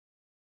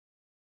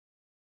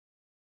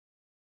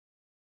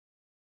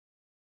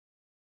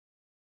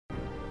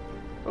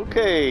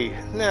Okay,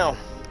 now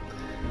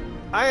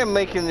I am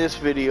making this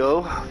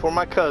video for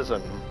my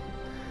cousin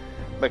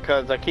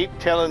because I keep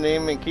telling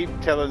him and keep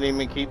telling him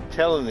and keep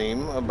telling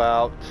him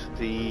about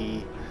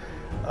the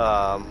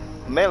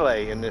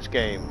Meelee in this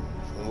game.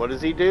 And what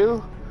does he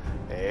do?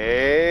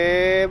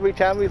 Every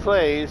time he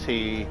plays,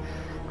 he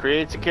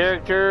creates a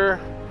character,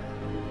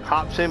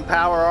 hops in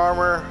power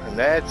armor, and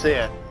that's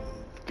it.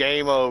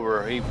 Game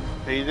over.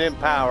 He's in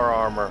power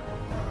armor.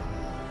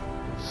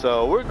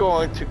 So we're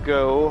going to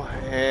go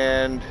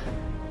and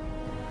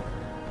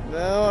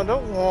no, I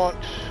don't want.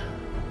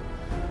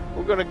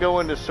 We're going to go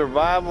into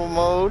survival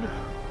mode.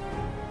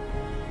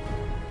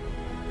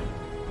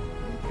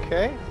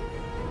 Okay.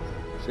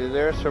 See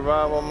there,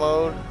 survival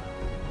mode.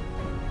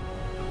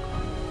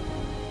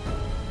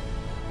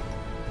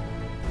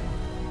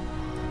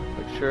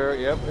 Make sure,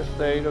 yep, it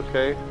stayed,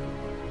 okay.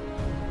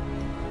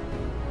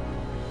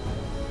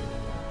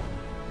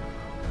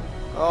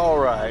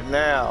 Alright,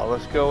 now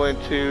let's go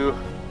into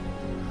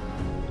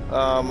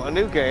a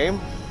new game.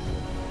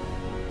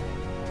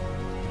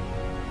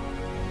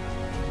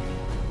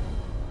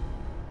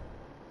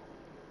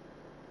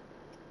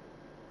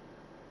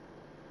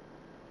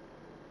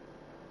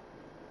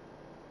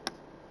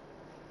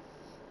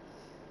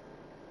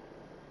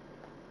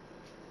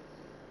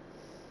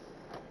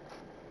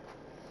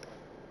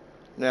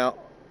 Now,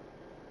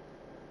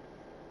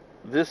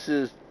 this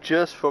is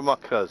just for my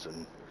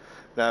cousin.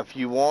 Now, if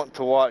you want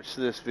to watch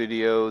this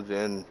video,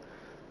 then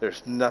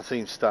there's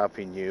nothing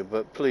stopping you.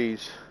 But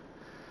please,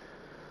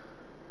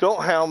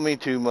 don't hound me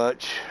too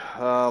much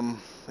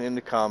in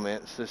the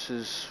comments. This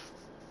is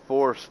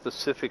for a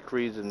specific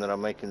reason that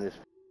I'm making this.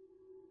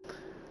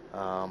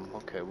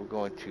 Okay, we're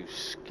going to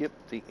skip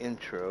the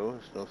intro.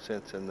 There's no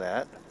sense in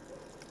that.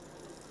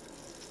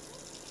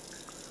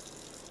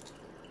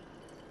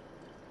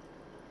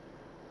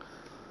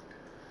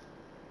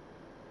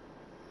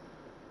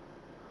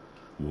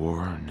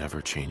 War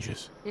never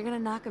changes. You're gonna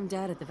knock him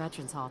dead at the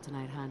Veterans Hall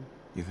tonight, hun.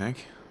 You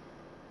think?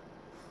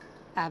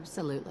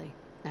 Absolutely.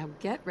 Now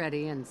get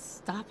ready and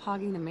stop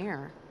hogging the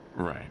mirror.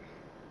 Right.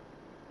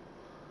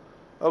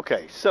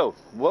 Okay, so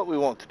what we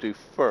want to do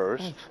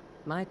first Hey,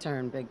 my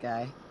turn, big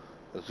guy.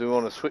 is we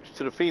want to switch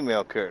to the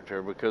female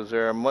character because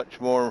there are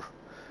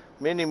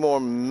many more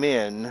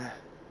men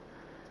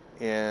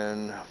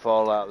in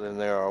Fallout than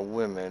there are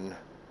women.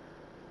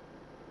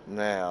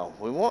 Now,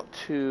 we want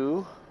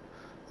to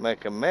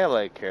make a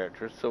Meelee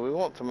character, so we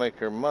want to make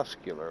her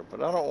muscular,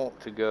 but I don't want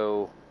to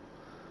go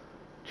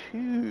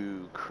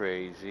too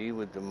crazy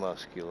with the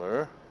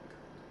muscular.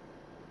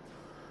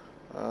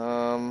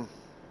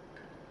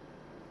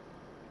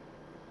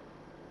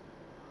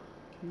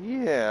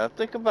 Yeah, I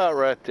think about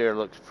right there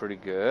looks pretty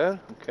good.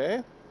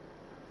 Okay.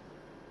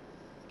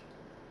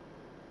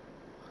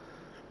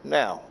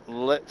 Now,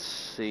 let's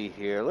see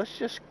here. Let's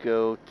just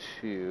go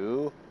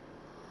to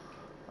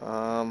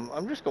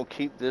I'm just going to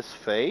keep this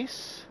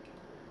face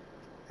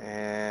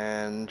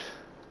and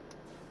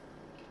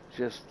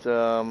just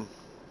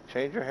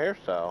change her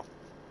hairstyle.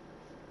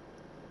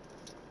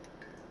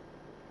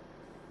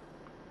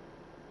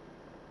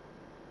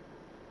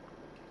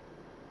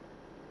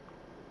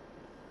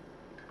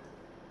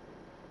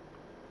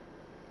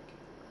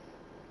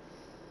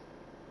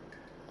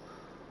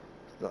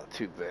 It's not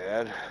too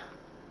bad.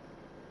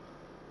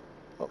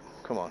 Oh,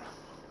 come on.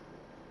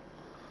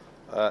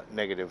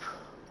 Negative.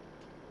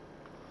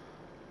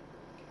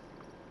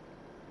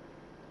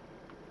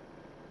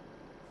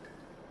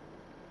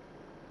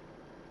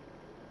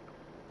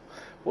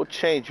 We'll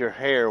change her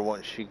hair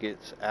once she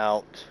gets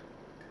out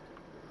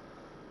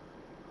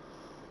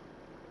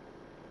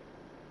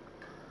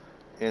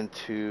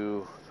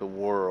into the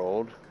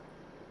world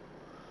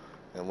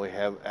and we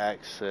have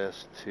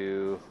access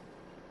to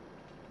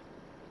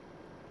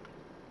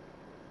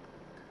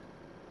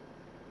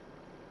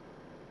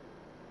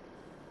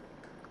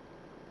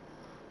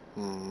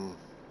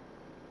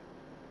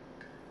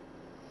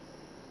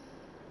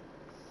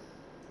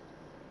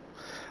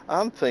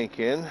I'm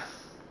thinking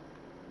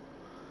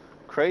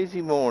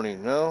crazy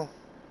morning, no?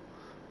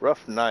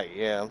 Rough night,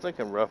 yeah, I'm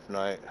thinking rough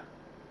night.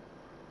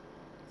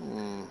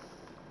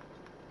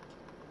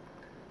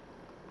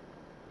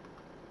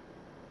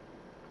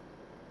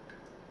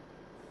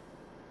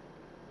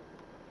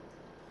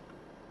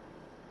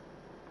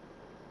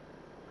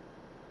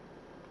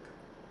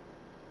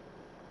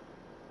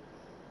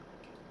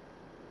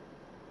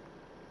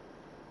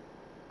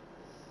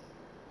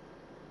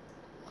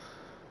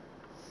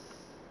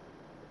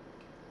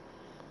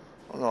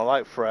 Oh, no, I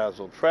like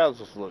frazzled.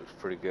 Frazzled looks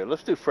pretty good.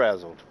 Let's do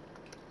frazzled.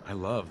 I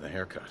love the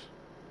haircut.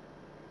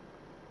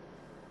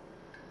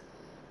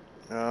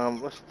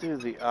 Let's do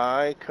the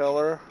eye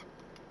color.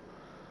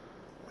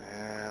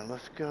 And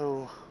let's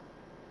go.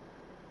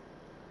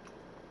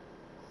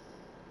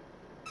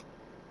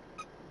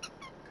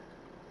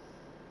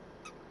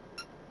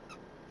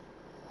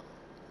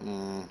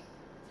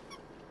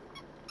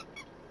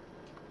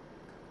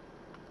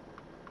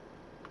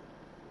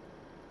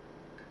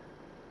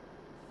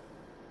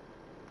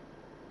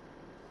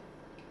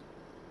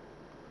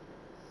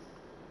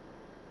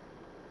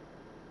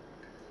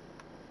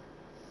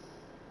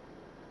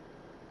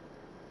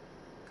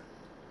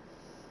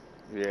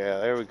 Yeah,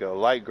 there we go.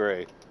 Light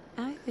gray.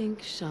 I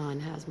think Sean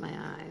has my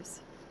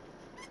eyes.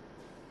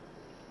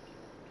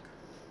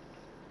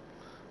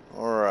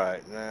 All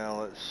right,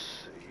 now let's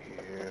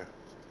see here.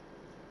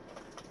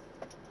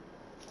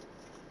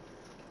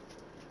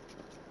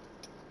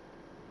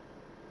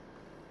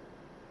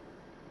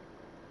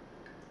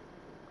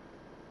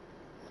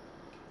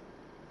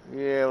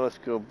 Yeah, let's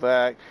go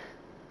back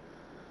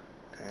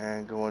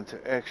and go into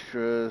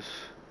extras,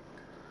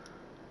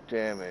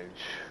 damage.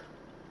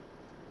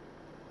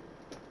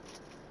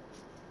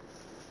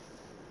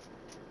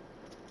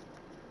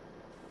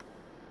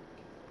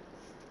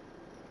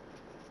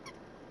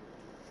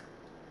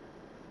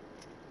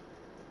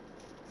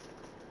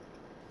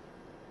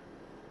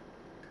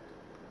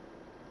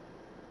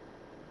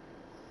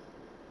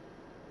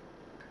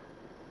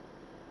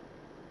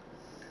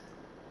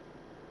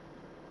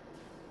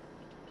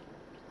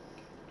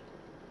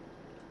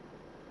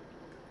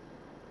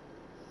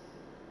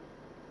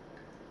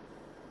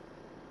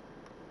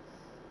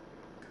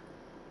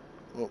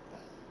 Oh.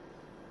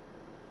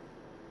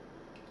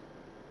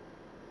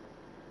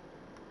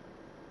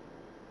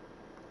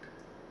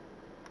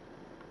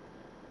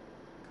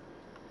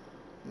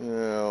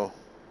 No.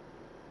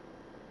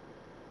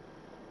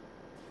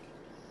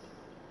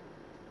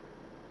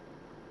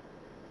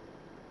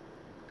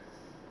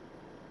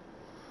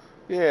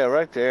 Yeah,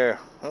 right there.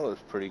 That was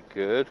pretty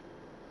good.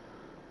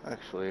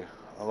 Actually,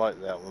 I like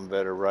that one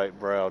better. Right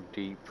brow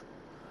deep.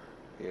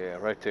 Yeah,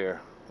 right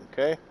there.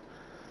 Okay.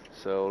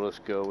 So let's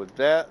go with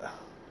that.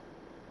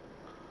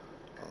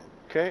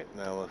 Okay,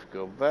 now let's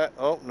go back.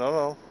 Oh,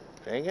 no.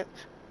 Dang it.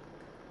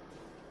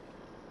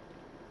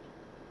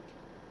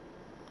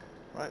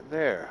 Right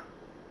there.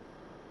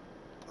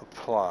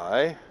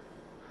 Apply.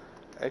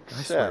 Accept.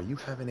 I swear, you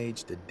haven't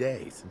aged a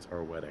day since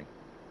our wedding.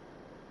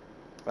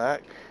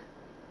 Back.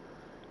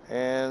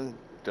 And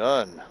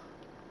done.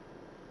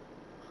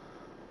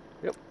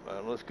 Yep,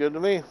 that looks good to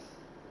me.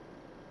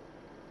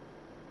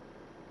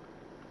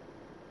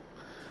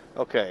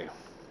 Okay.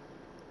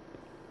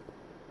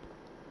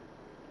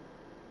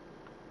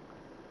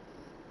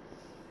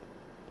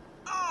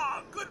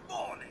 Ah, good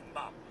morning,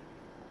 Mum.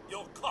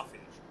 Your coffee.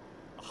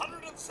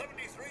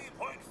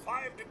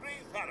 173.5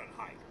 degrees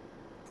Fahrenheit.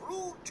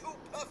 Brewed to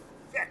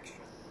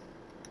perfection.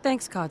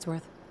 Thanks,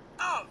 Codsworth.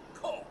 Of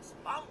course,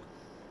 Mum.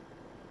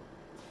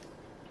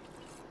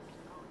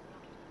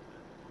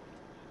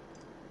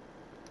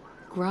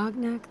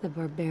 Grognak the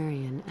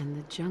Barbarian and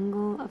the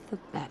Jungle of the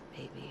Bat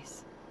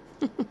Babies.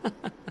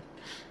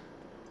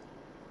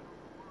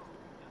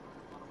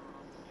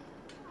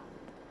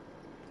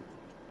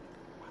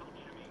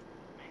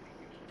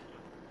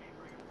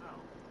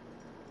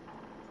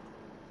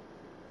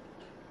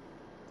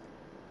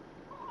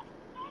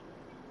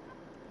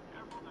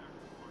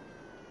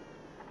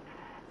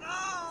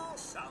 Now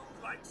sounds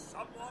like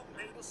someone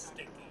made a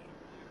sticky.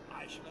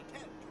 I shall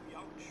attend to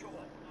young Shaw.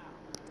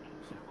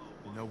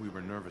 You know we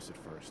were nervous at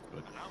first,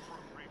 but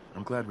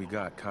I'm glad we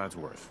got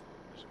Codsworth.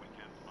 This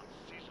weekend,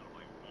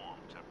 unseasonably warm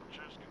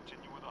temperatures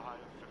continue with a high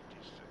of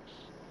 56.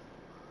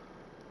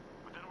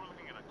 But then we're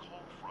looking at a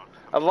cold front.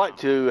 I'd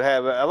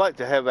like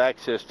to have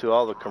access to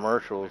all the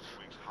commercials,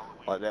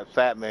 like that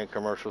Fat Man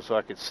commercial, so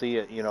I could see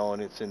it, you know,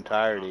 in its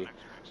entirety.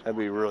 That'd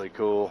be really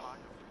cool.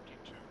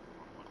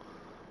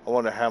 I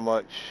wonder how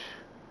much.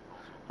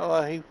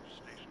 Oh,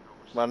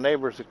 my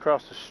neighbors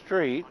across the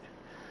street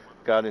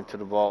got into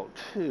the vault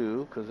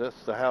too, because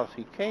that's the house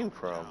he came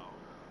from.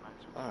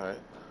 All right.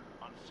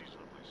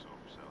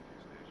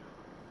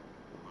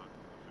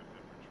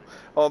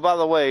 Oh, by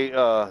the way,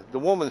 the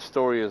woman's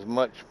story is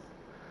much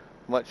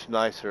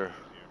nicer.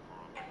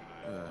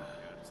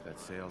 It's that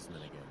salesman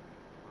again.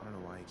 I don't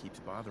know why he keeps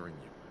bothering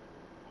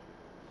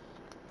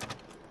you.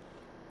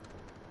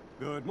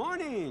 Good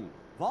morning.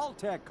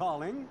 Vault-Tec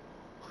calling.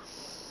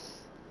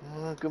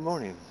 Good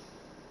morning.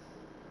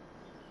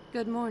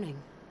 Good morning.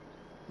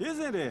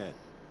 Isn't it?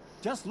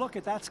 Just look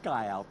at that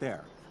sky out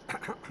there.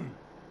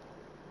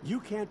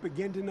 You can't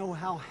begin to know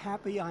how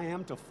happy I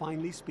am to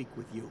finally speak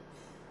with you.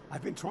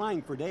 I've been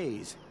trying for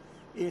days.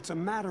 It's a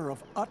matter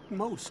of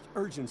utmost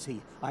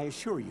urgency, I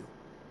assure you.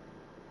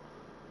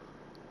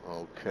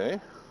 Okay.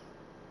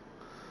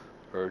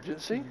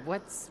 Urgency?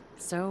 What's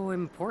so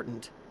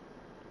important?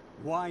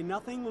 Why,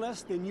 nothing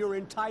less than your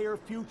entire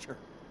future.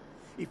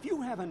 If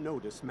you haven't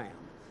noticed, ma'am,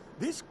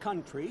 this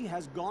country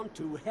has gone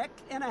to heck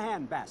in a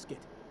handbasket.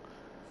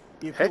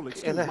 If you'll Heck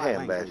excuse in a my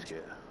language,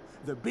 handbasket.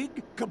 the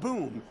big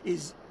kaboom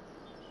is...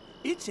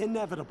 It's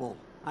inevitable,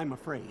 I'm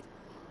afraid.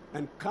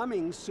 And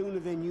coming sooner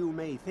than you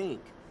may think,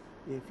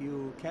 if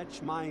you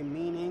catch my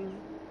meaning.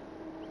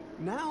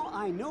 Now,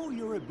 I know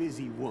you're a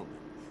busy woman,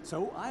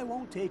 so I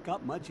won't take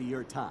up much of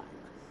your time.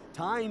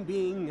 Time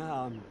being,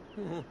 a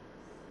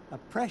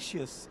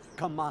precious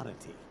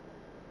commodity.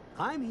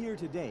 I'm here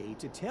today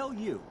to tell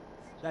you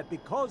that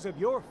because of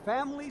your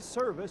family's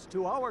service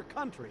to our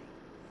country,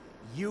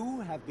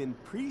 you have been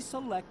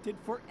pre-selected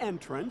for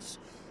entrance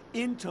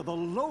into the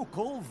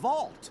local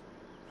vault.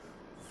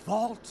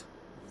 Vault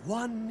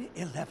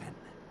 111.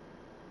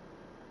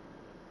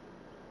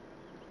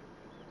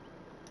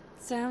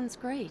 sounds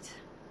great.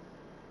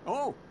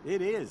 Oh,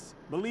 it is.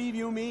 Believe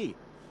you me.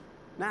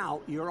 Now,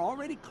 you're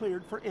already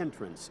cleared for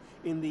entrance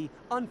in the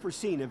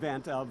unforeseen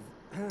event of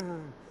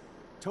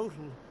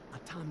total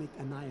atomic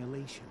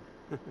annihilation.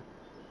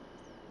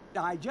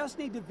 I just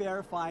need to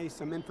verify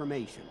some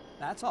information.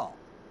 That's all.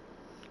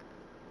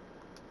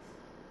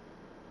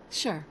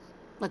 Sure,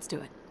 let's do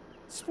it.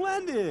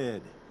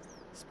 Splendid!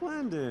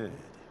 Splendid.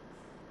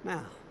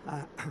 Now,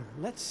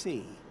 let's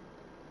see.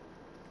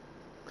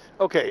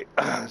 Okay,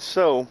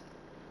 so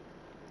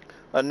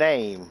a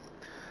name.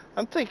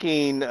 I'm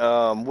thinking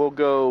we'll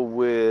go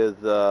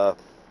with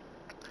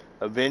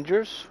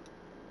Avengers.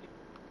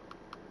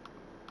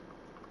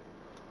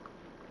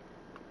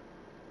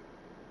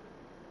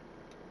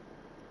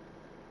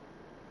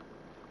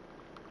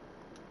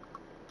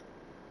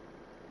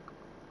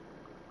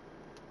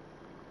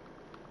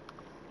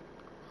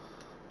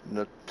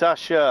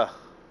 Natasha.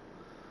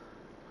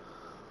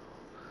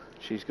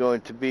 She's going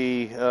to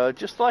be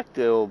just like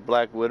the old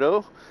Black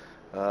Widow,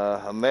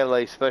 a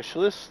melee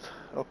specialist.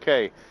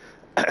 Okay,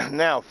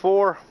 now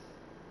for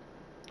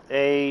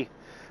a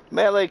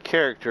melee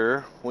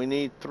character, we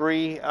need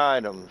 3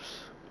 items.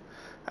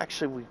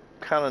 Actually, we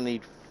kind of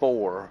need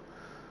 4.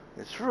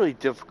 It's really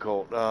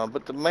difficult,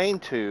 but the main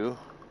 2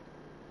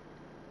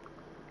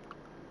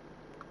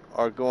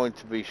 are going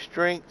to be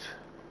strength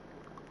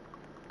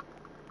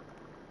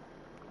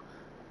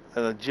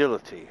and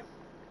agility.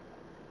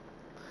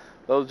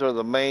 Those are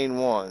the main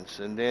ones.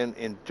 And then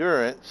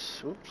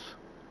endurance,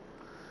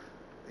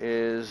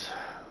 is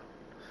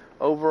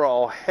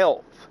overall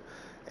health.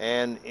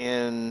 And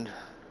in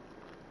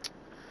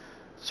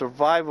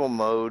survival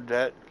mode,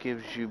 that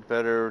gives you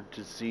better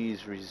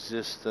disease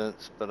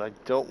resistance, but I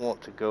don't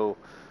want to go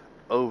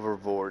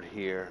overboard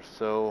here.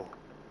 So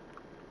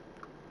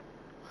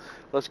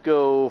let's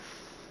go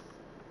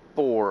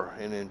 4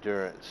 in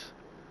endurance.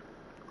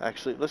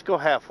 Actually, let's go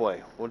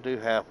halfway. We'll do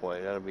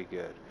halfway. That'll be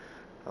good.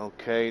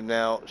 Okay,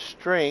 now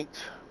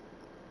strength.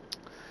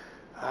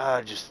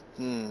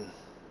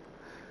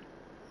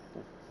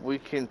 We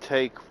can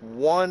take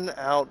 1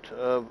 out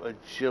of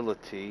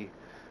agility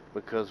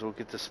because we'll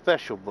get the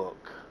special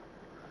book.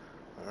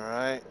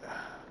 Alright.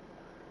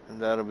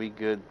 And that'll be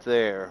good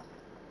there.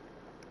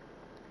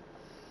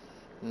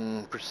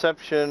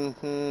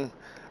 Perception.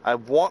 I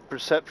want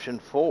perception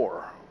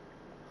 4.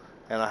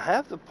 And I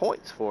have the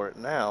points for it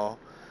now.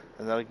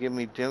 And that'll give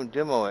me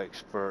demo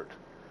expert.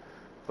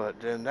 But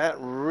then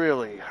I'm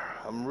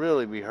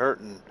really be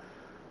hurting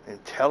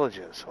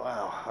intelligence.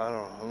 Wow, I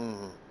don't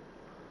know.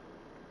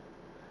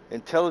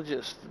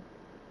 Intelligence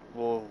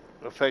will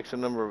affect the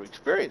number of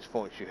experience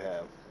points you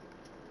have.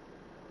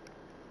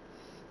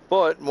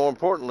 But more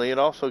importantly, it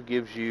also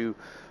gives you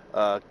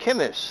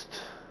chemist.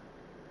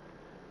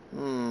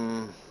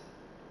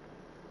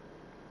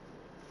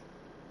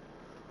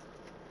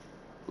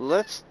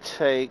 Let's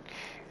take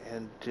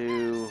and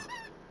do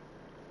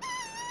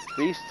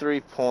these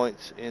 3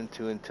 points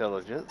into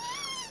intelligence.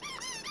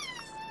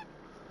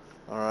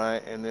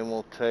 Alright, and then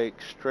we'll take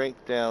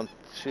strength down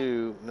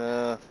 2.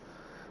 Nah,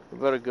 we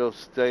better go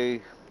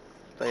stay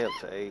up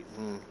to 8.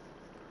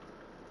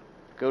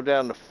 Go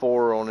down to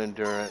 4 on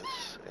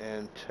endurance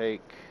and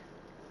take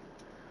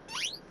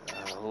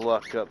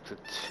luck up to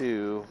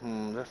 2.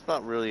 That's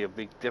not really a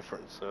big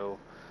difference, so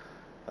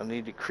I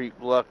need to creep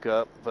luck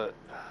up, but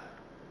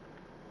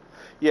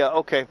yeah,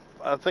 okay.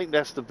 I think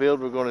that's the build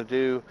we're going to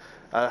do.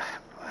 I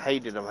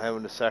hated I'm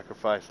having to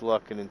sacrifice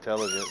luck and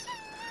intelligence.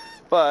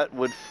 But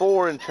with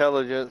 4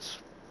 intelligence,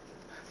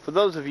 for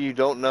those of you who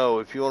don't know,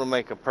 if you want to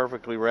make a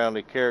perfectly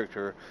rounded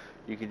character,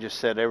 you can just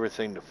set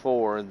everything to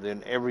 4 and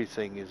then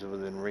everything is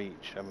within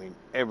reach. I mean,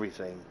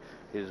 everything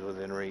is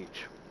within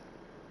reach.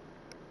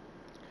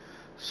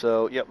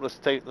 So, yep, let's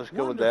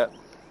go with that.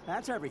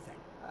 That's everything.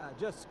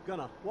 Just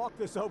gonna walk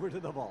this over to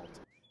the vault.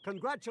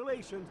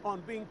 Congratulations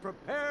on being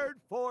prepared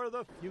for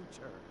the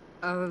future.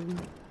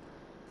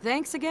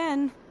 Thanks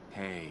again.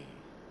 Hey,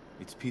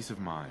 it's peace of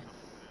mind.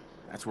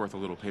 That's worth a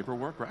little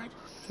paperwork, right?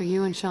 For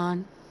you and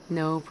Sean,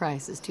 no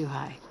price is too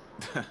high.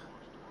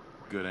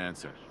 Good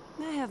answer.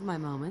 I have my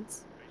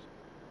moments.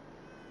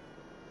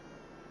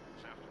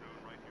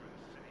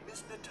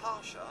 Miss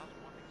Natasha,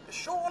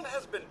 Sean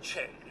has been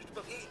changed,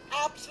 but he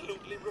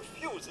absolutely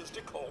refuses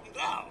to calm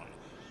down.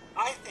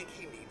 I think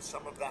he needs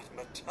some of that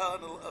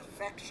maternal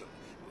affection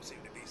you seem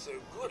to be so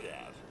good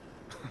at.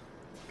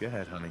 Go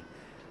ahead, honey.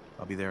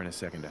 I'll be there in a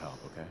second to help,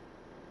 okay?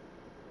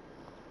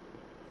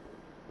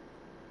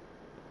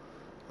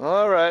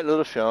 Alright,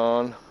 little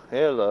Sean.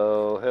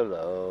 Hello,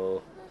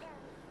 hello.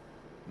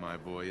 My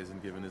boy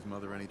isn't giving his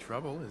mother any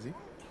trouble, is he?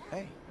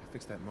 Hey, I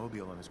fixed that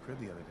mobile on his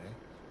crib the other day.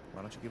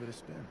 Why don't you give it a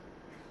spin?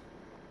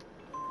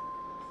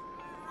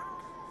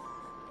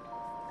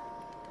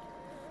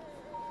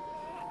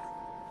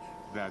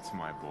 That's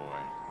my boy,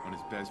 on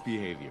his best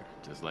behavior,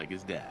 just like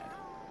his dad.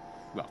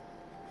 Well,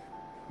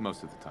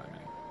 most of the time,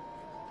 anyway.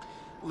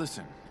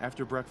 Listen,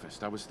 after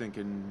breakfast, I was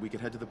thinking we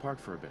could head to the park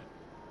for a bit.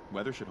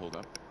 Weather should hold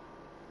up.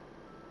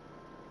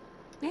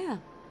 Yeah,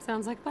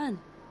 sounds like fun.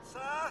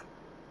 Sir,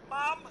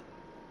 Mum,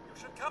 you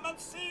should come and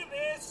see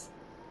this.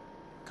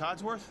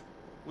 Codsworth?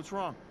 What's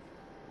wrong?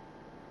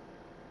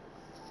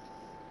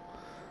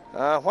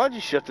 Why'd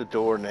you shut the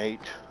door, Nate?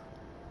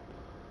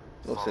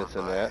 No Followed sense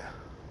in by- that.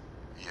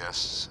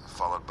 Yes,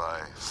 followed by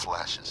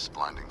flashes,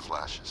 blinding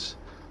flashes.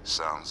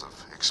 Sounds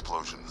of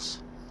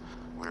explosions.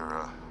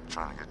 We're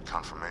trying to get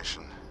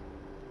confirmation.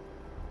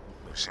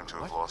 We seem to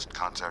have lost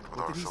contact with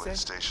What our did he affiliate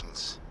say?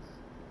 stations.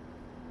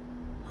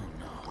 Oh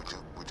no.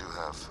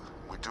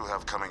 We do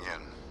have coming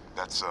in.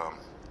 That's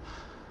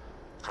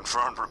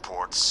confirmed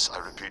reports. I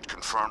repeat,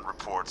 confirmed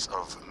reports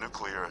of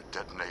nuclear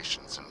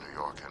detonations in New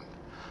York and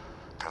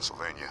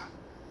Pennsylvania.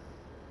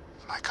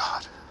 My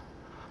God.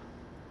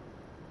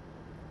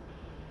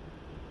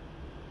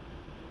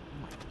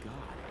 Oh my God.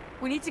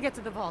 We need to get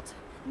to the vault.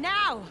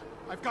 Now!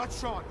 I've got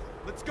Sean.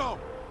 Let's go.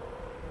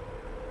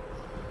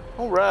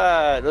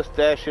 Alright, let's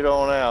dash it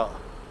on out.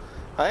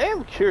 I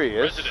am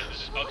curious.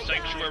 Residents of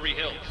Sanctuary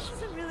Hills,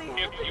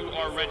 if you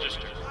are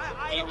registered,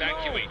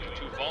 evacuate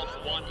to Vault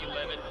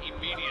 111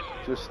 immediately.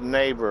 Just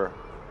neighbor.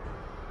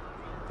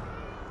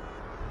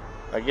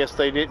 I guess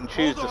they didn't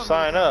choose Hold to on,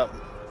 sign Meelee. up.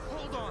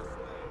 Hold on.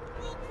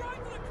 We'll drive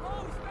to the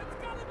coast. That's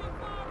gotta be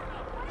far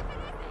enough.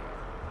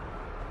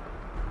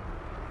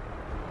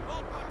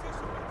 All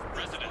participants.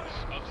 Residents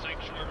of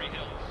Sanctuary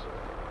Hills,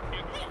 if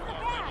you the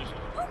are bag. registered,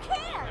 Who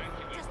cares?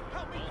 evacuate Just to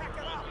help me Vault pack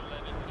it up.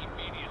 111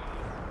 immediately.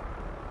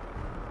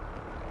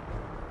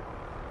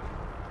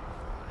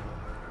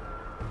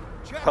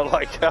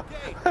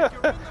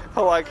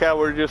 I like how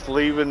we're just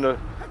leaving the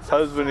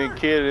husband and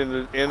kid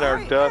in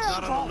our dust.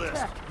 Not on the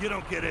list. You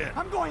don't get in.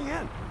 I'm going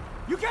in.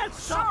 You can't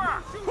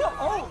stop me.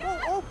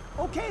 Oh,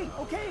 okay.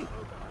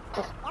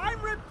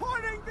 I'm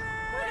reporting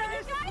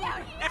this.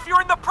 If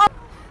you're in the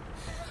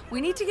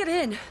We need to get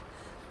in.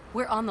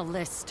 We're on the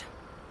list.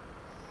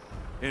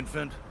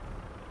 Infant,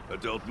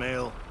 adult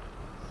male,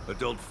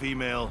 adult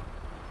female.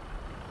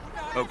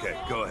 Okay,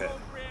 go ahead.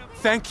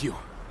 Thank you.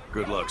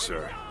 Good luck,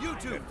 sir. You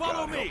two, And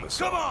follow God me. help us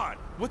Come all. on.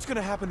 What's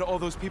gonna happen to all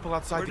those people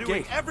outside We're the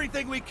doing gate?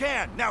 everything we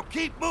can. Now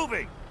keep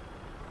moving.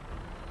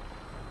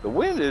 The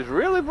wind is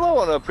really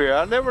blowing up here.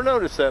 I never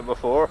noticed that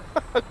before.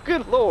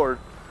 Good Lord.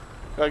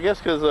 I guess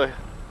because the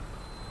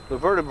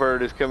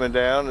vertibird is coming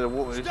down. And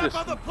it's Step just...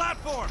 on the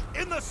platform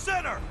in the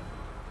center.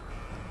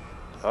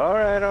 All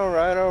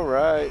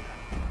right.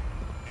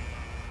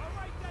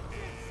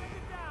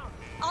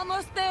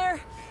 Almost there.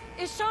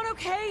 Is Sean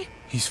okay?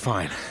 He's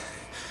fine.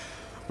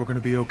 We're gonna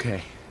be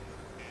okay.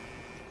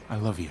 I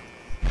love you.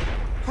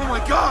 Oh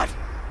my God!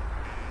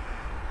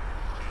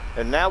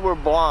 And now we're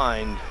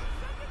blind.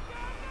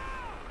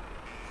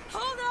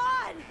 Hold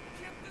on!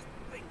 Can't this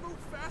thing move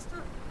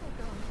faster?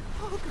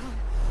 Oh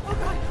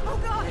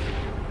God!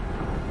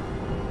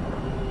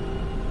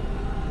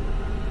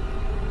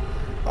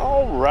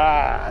 All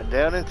right,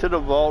 down into the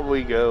vault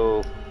we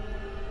go.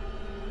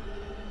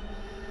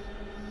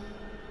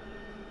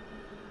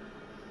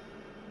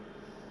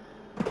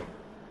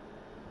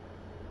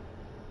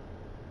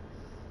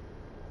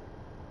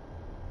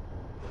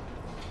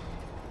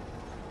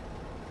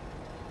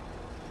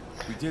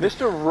 We did it.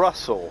 Mr.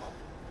 Russell,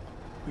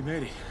 We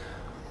made it.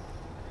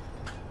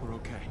 We're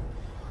okay.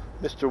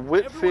 Mr.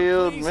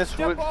 Whitfield, Miss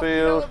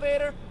Whitfield,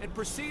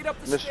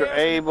 Mr.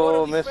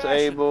 Abel, Miss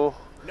Abel.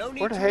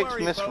 Where the heck's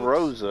Miss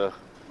Rosa?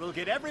 We'll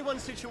get everyone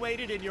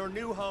situated in your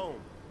new home.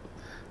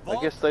 I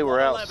guess they were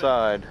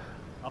outside.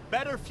 A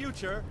better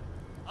future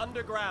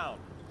underground.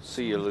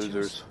 See you,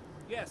 losers.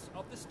 Yes,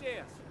 up the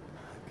stairs.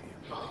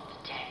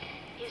 Vault Tech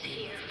is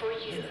here for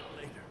you.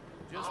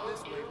 Just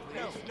this way,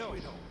 please. No,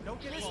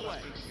 don't get this way.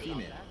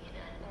 Female.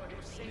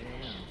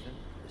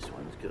 This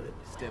one's good.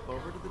 Step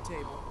over to the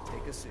table,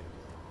 take a suit.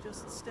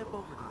 Just step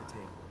over to the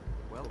table.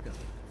 Welcome.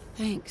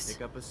 Thanks.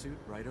 Pick up a suit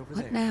right over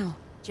What there. now?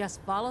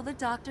 Just follow the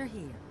doctor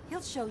here.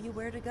 He'll show you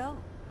where to go.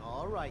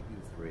 All right, you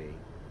three.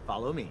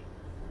 Follow me.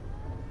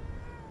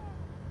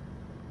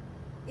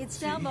 It's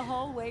down the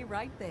hallway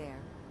right there.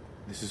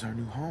 This is our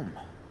new home.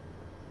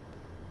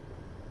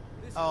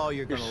 Oh,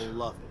 you're gonna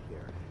love it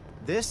here.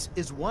 This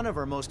is one of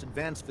our most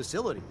advanced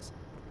facilities.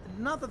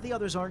 Not that the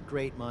others aren't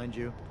great, mind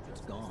you.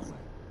 It's gone.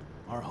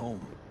 Our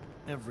home.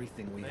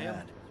 Everything we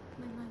had.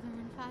 My mother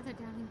and father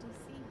down in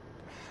D.C.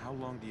 How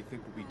long do you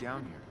think we'll be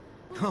down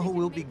here? Oh,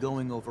 we'll be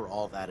going over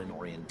all that in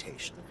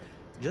orientation.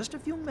 Just a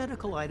few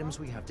medical items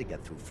we have to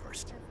get through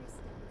first.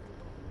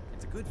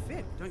 It's a good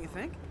fit, don't you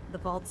think? The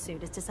vault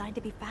suit is designed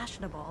to be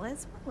fashionable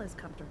as well as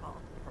comfortable.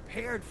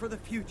 Prepared for the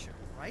future,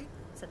 right?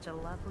 Such a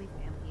lovely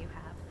family you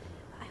have.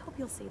 I hope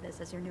you'll see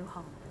this as your new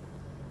home.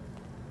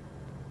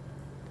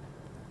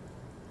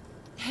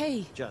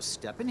 Hey, Just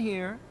step in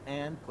here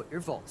and put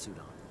your vault suit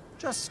on.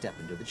 Just step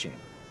into the chamber.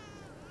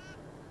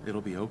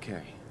 It'll be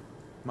okay.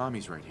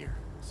 Mommy's right here.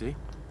 See?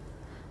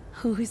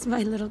 who's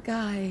my little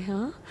guy,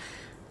 huh?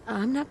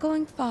 I'm not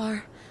going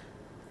far.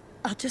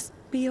 I'll just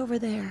be over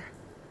there.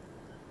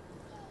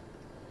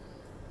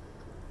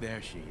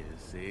 There she is,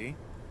 see?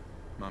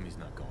 Mommy's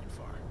not going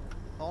far.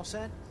 All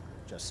set?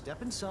 Just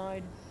step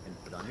inside and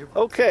put on your...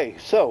 Okay,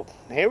 so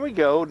here we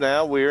go.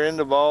 Now we're in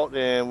the vault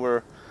and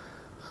we're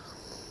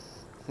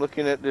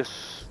looking at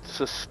this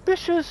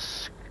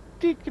suspicious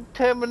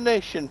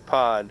decontamination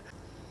pod.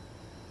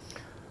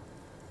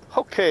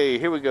 Okay,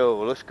 here we go.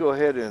 Let's go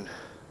ahead and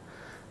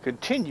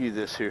continue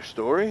this here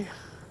story.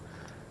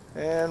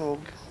 And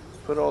we'll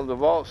put on the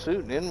vault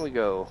suit and in we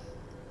go.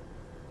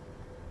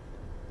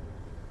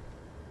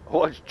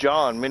 What's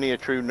John, Meelee a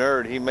true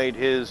nerd? He made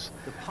his...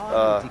 The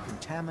pod will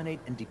decontaminate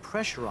and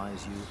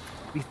depressurize you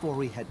before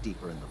we head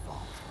deeper in the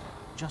vault.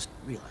 Just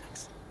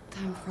relax.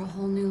 Time for a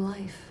whole new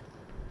life.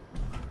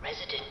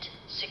 Resident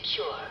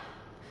secure.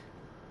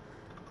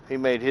 He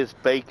made his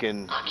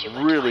bacon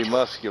really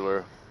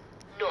muscular.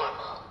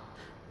 Normal.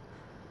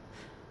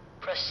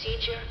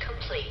 Procedure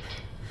complete.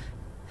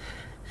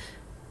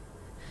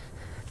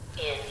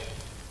 In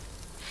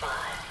 5,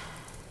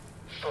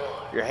 4.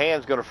 Your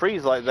hand's gonna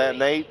freeze like that,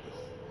 Nate.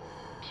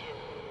 2,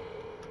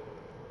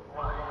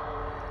 1.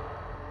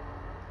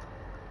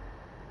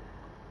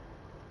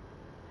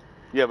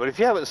 Yeah, but if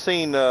you haven't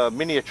seen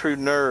Meelee a True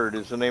Nerd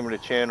is the name of the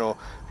channel.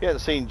 If you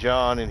haven't seen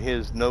John and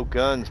his No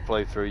Guns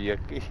playthrough,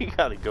 you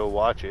gotta go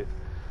watch it.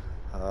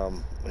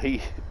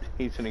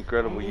 He's an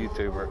incredible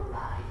YouTuber.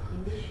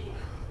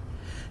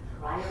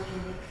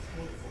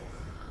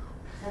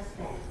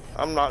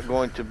 I'm not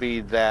going to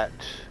be that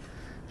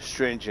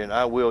stringent.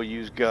 I will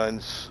use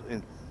guns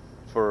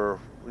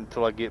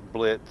until I get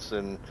blitz,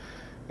 and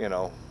you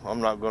know, I'm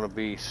not going to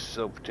be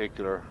so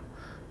particular.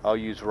 I'll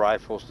use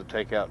rifles to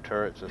take out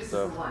turrets and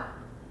stuff. This is the one.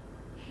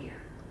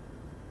 Here.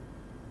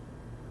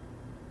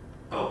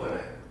 Open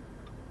it.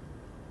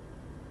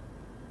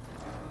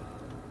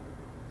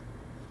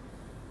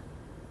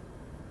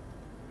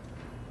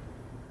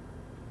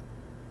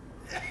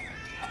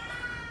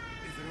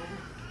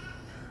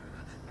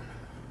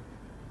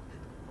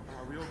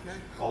 Are we okay?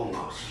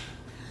 Almost.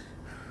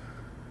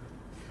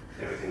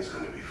 Everything's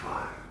going to be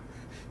fine.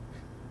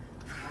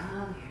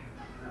 Come on here.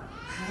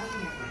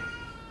 Come here.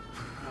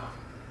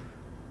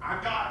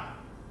 I got it.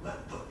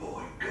 Let the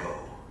boy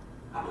go.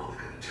 I'm only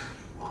going to tell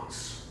you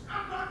once.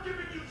 I'm not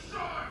giving you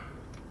short.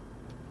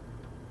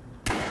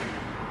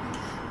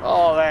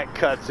 Oh, that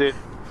cuts it.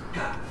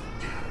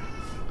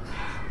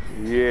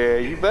 Yeah,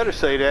 you better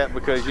say that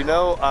because you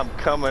know I'm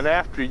coming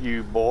after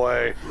you,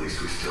 boy. At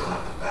least we still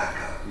have the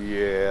backup.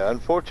 Yeah,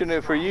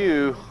 unfortunate for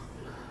you.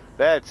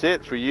 That's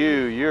it for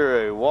you.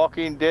 You're a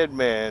walking dead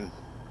man.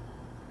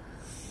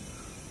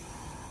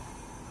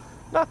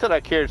 Not that I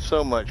cared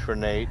so much for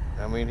Nate.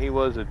 I mean, he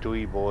was a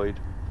dweeboid.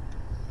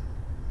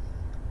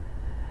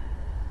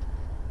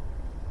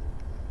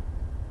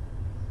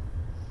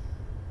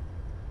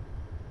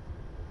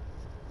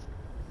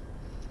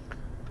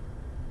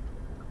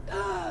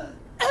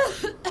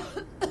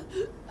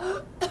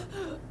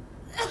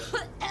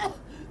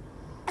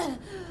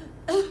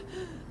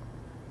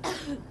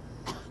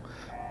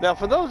 Now,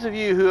 for those of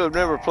you who have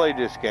never played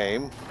this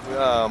game,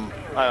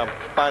 I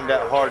find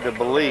that hard to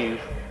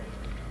believe.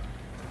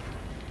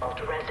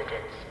 Most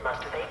residents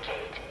must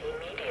vacate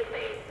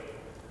immediately.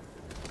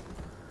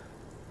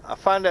 I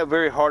find that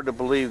very hard to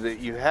believe that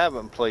you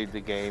haven't played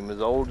the game,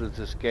 as old as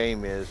this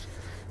game is,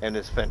 and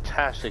as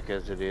fantastic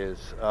as it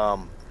is.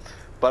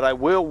 But I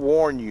will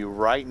warn you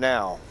right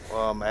now,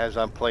 as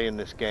I'm playing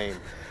this game,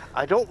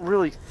 I don't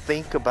really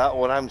think about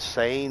what I'm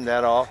saying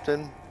that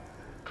often.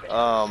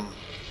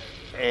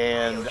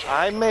 And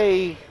I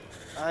may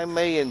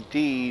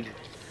indeed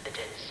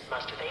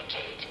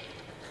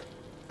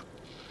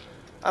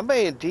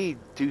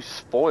do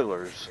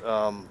spoilers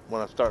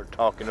when I start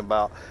talking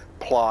about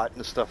plot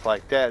and stuff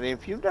like that. And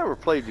if you've never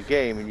played the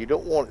game and you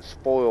don't want it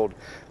spoiled,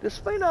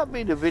 this may not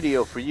be the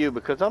video for you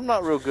because I'm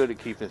not real good at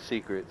keeping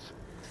secrets.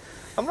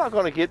 I'm not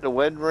going to get the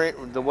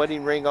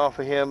wedding ring off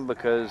of him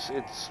because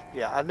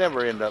I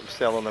never end up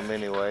selling them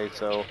anyway.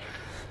 So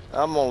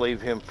I'm going to leave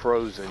him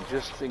frozen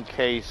just in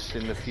case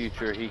in the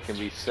future he can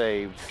be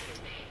saved.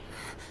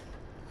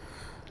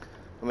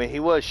 I mean,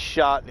 he was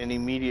shot and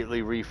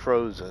immediately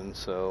refrozen,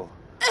 so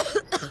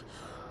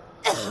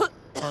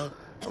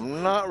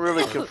I'm not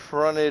really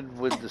confronted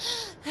with the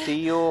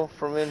steel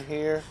from in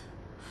here.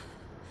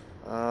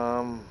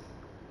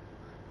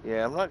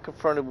 Yeah, I'm not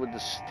confronted with the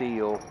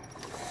steel.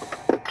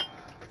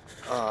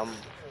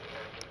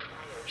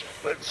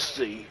 Let's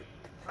see.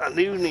 I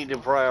do need to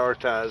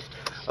prioritize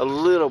a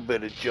little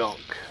bit of junk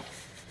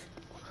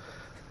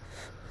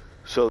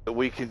so that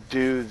we can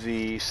do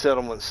the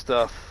settlement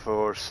stuff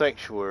for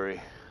Sanctuary.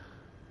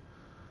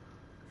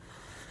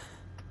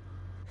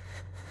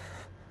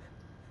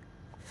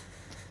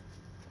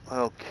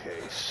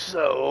 Okay,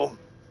 so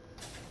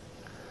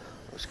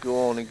let's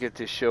go on and get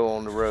this show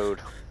on the road.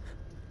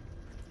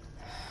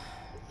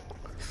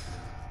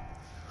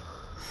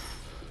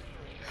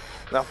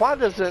 Now, why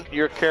doesn't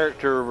your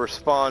character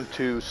respond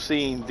to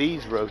seeing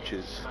these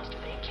roaches?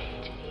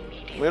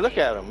 I mean, look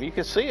at them. You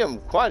can see them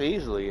quite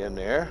easily in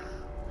there.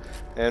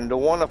 And the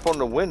one up on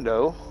the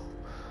window,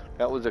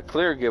 that was a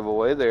clear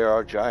giveaway. They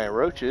are giant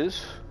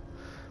roaches.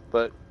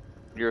 But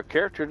your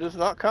character does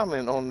not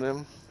comment on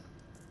them.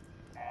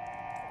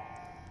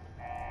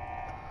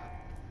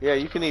 Yeah,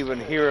 you can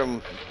even hear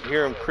them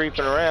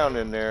creeping around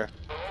in there.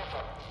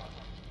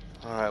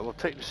 Alright, we'll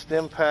take the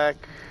stim pack.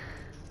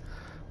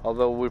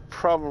 Although we're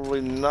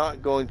probably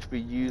not going to be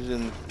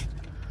using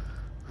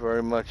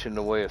very much in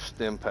the way of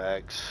stim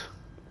packs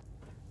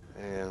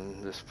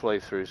in this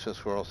playthrough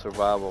since we're on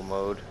survival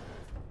mode.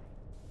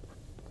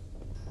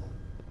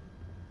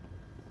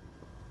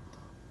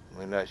 I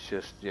mean, that's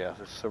just, yeah,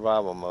 the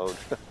survival mode.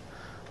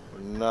 We're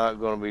not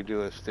going to be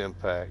doing stim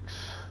packs.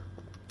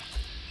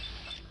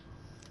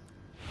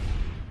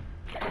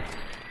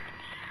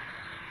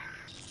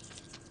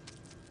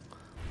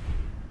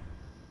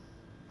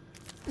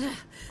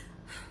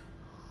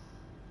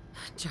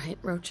 Giant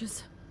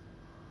roaches.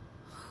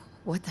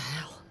 What the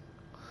hell?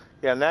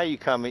 Yeah, now you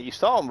comment. You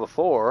saw them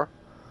before.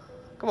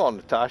 Come on,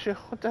 Natasha.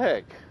 What the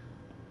heck?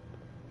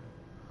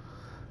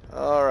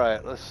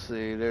 Alright, let's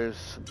see.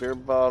 There's a beer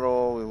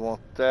bottle. We want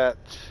that.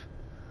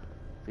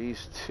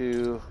 These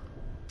two.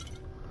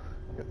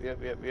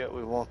 Yep.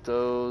 We want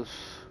those.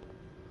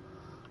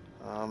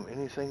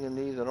 Anything in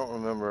these? I don't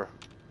remember.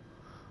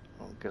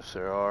 I don't guess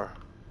there are.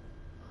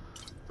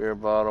 Beer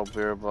bottle,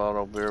 beer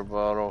bottle, beer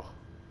bottle.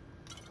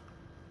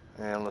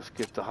 And let's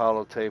get the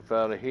holotape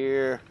out of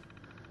here.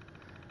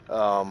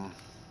 I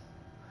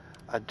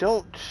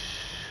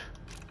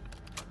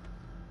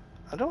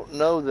don't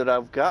know that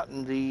I've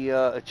gotten the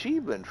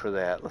achievement for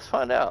that. Let's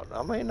find out.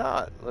 I may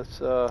not. Let's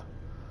oh,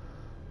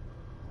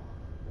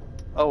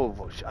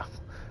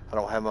 I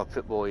don't have my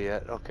Pip-Boy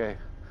yet. Okay,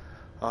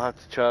 I'll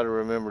have to try to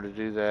remember to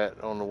do that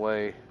on the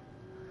way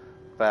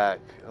back.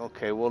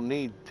 Okay, we'll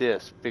need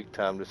this big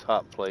time, this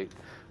hot plate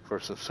for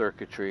some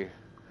circuitry,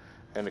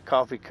 and the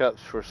coffee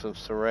cups for some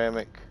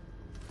ceramic,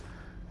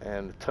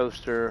 and the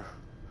toaster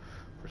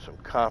for some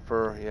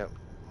copper. Yep,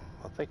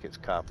 I think it's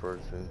copper.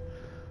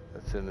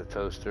 That's in the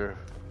toaster.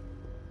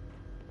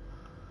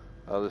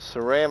 The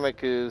ceramic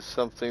is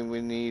something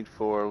we need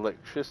for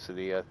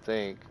electricity, I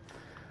think.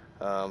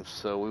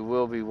 So we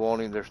will be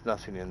wanting, there's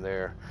nothing in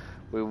there.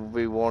 We will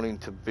be wanting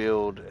to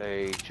build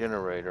a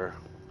generator.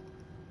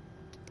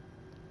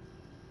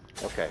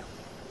 Okay.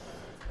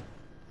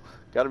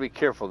 Got to be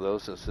careful though,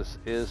 since this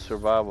is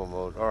survival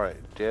mode. Alright,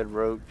 dead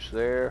roach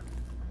there.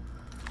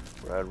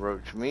 Red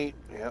roach meat.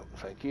 Yep,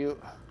 thank you.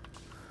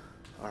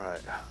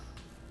 Alright.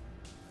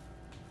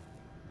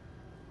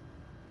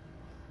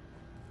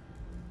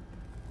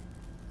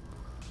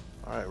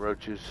 Alright,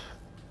 roaches.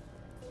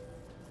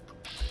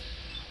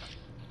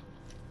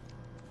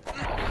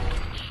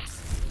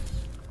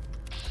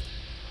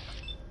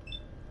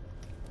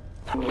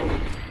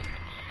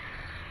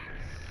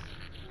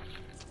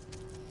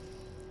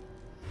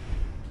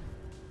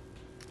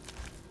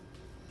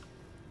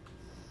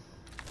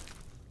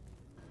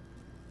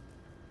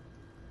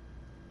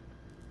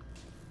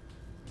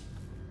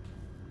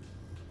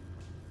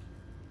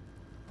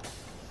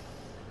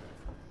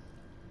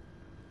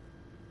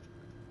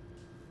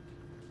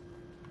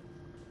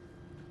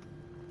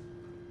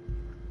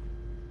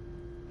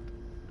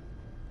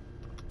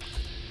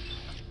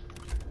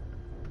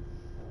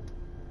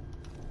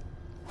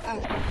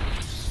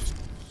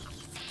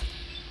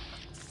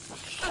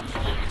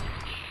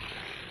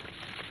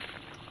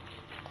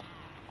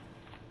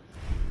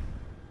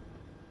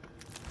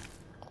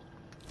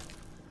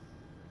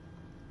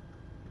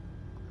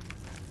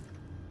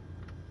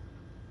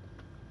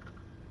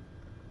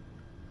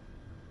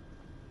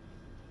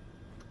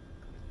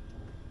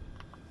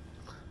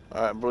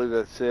 Alright, I believe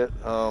that's it.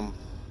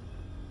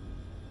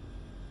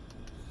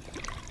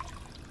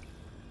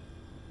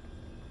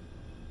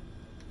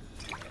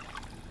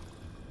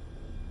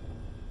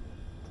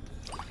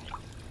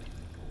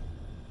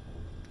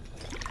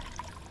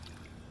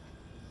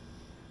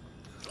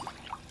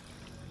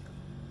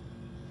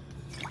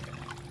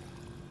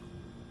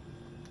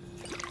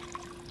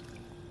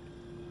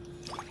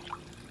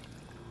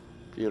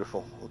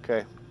 Beautiful.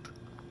 Okay.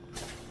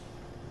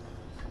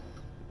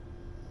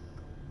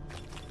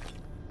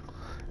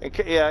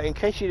 In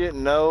case you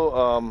didn't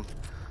know,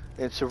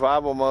 in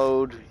survival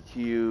mode,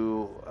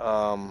 you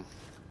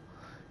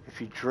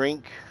if you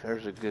drink,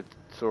 there's a good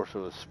source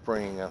of a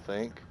spring, I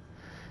think.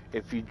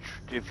 If you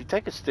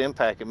take a stim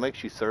pack, it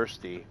makes you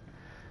thirsty,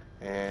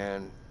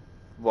 and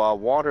while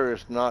water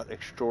is not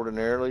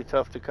extraordinarily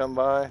tough to come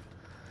by,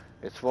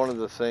 it's one of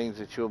the things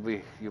that you'll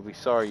be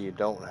sorry you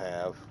don't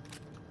have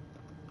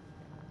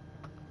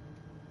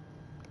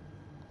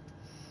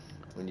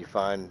when you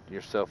find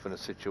yourself in a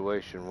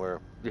situation where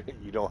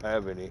you don't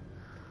have any.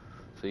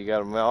 So you got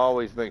to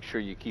always make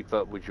sure you keep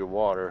up with your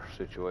water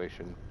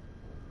situation.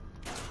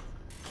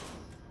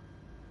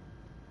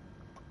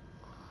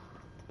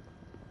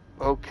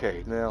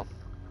 Okay, now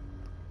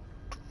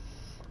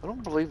I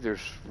don't believe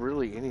there's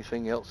really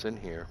anything else in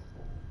here.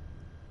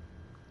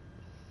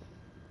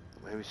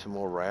 Maybe some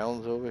more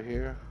rounds over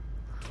here.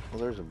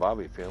 Well, there's a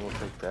bobby pin. We'll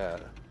take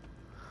that.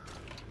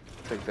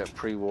 Take that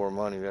pre-war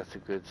money. That's a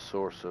good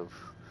source of,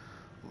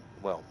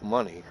 well,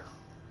 money.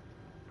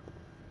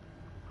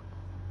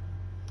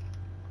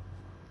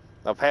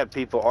 I've had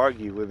people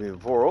argue with me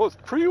before. Oh, it's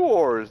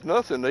pre-war. It's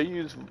nothing. They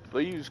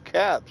use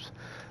caps.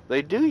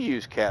 They do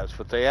use caps,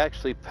 but they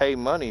actually pay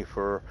money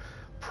for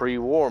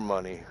pre-war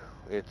money.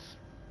 It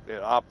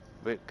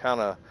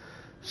kind of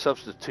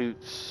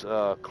substitutes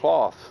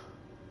cloth.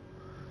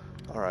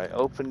 Alright,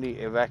 open the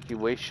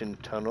evacuation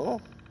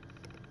tunnel.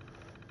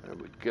 There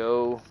we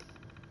go.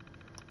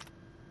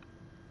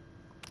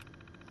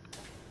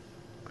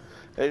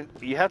 And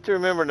you have to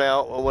remember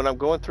now, when I'm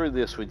going through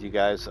this with you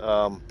guys,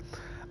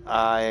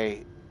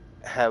 I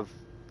have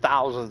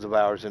thousands of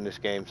hours in this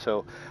game,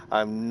 so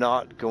I'm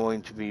not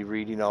going to be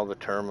reading all the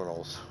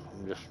terminals.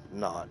 I'm just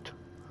not.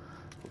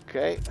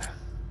 Okay.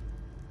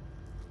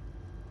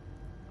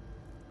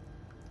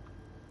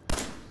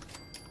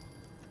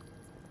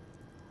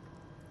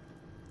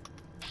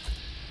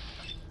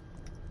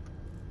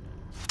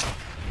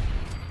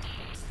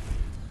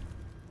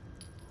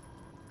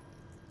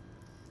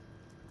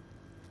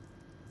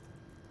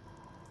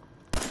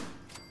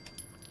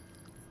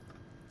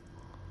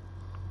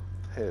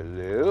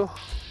 Hello.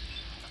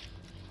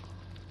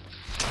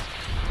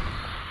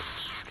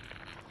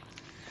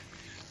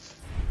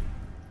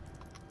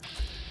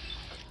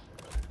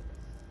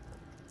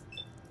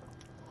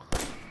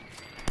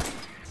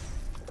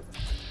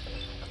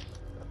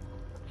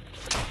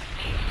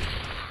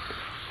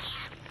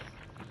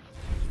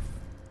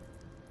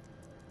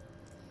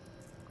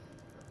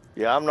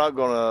 Yeah, I'm not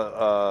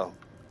gonna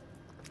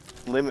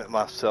limit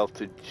myself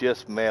to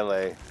just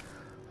melee.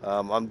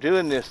 I'm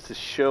doing this to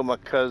show my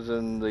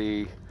cousin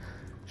the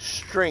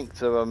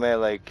strength of a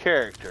melee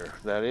character.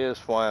 That is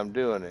why I'm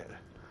doing it.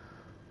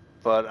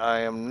 But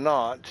I am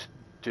not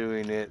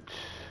doing it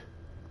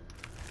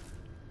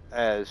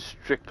as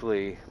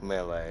strictly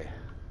melee.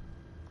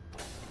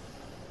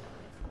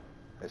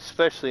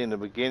 Especially in the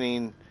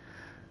beginning.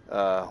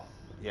 Yeah,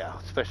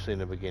 especially in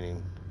the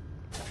beginning.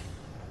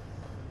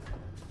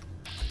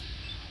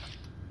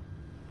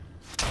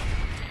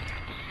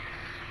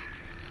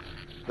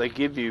 They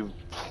give you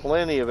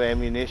plenty of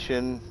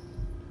ammunition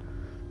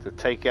to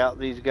take out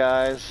these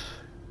guys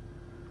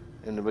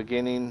in the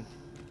beginning.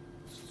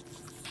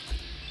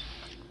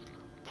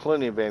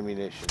 Plenty of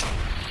ammunition.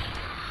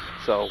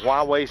 So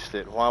why waste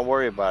it? Why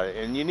worry about it?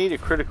 And you need a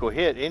critical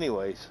hit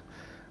anyways,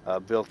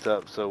 built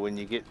up, so when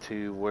you get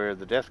to where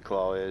the death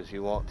claw is,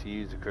 you want to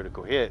use a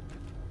critical hit.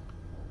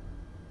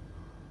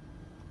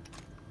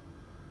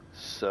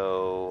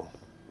 So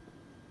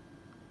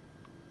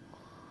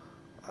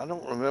I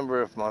don't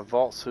remember if my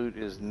vault suit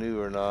is new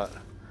or not.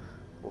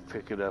 We'll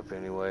pick it up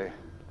anyway.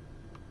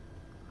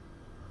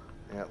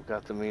 Yep,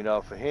 got the meat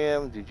off of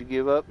him. Did you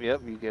give up?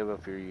 Yep, you gave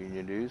up your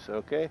union dues.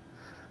 Okay.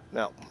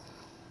 Now,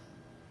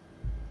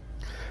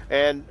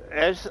 and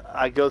as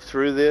I go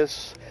through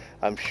this,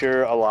 I'm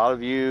sure a lot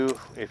of you,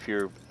 if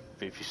you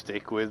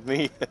stick with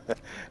me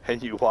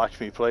and you watch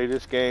me play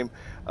this game,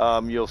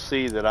 you'll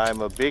see that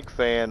I'm a big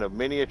fan of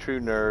Mini a True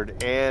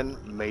Nerd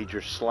and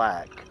Major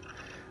Slack.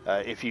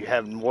 If you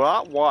have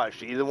not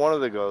watched either one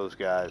of those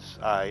guys,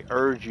 I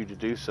urge you to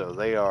do so.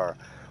 They are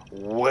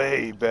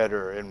way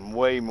better and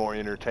way more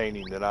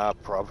entertaining than I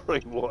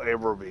probably will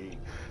ever be.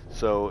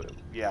 So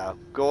yeah,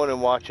 going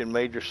and watching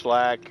Major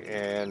Slack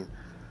and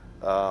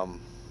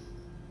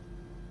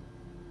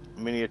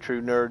Mini a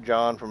True Nerd,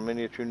 John from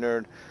Mini a True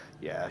Nerd,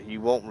 yeah, you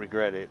won't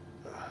regret it.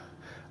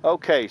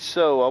 Okay,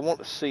 so I want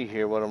to see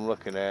here what I'm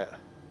looking at.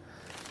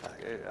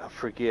 I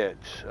forget.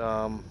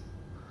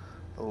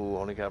 Oh,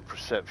 only got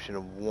perception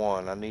of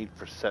 1. I need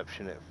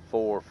perception at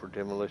 4 for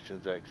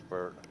demolitions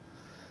expert.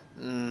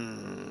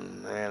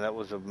 Man, that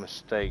was a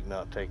mistake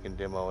not taking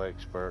demo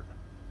expert.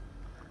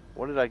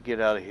 What did I get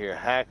out of here?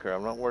 Hacker.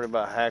 I'm not worried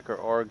about hacker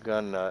or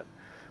gun nut.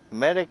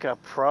 Medic I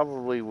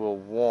probably will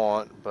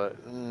want, but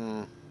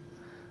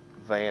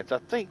Vance. I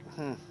think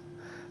I'm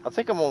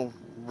gonna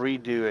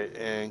redo it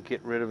and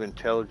get rid of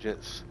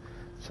intelligence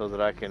so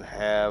that I can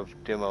have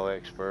demo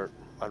expert.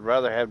 I'd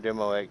rather have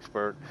demo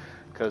expert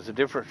because the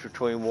difference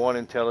between 1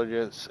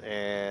 intelligence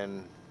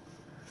and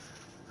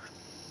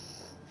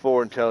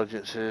 4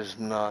 intelligence is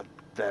not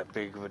that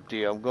big of a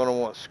deal. I'm gonna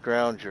want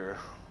scrounger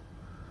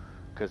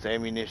because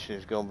ammunition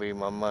is gonna be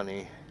my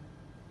money.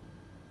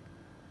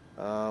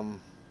 I'm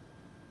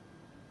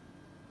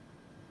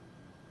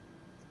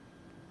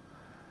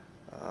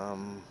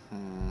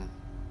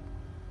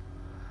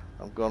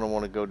gonna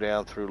want to go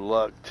down through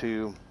luck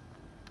too,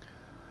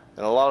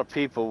 and a lot of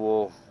people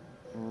will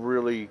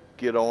really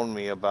get on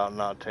me about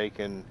not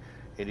taking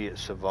idiot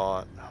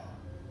savant,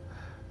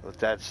 but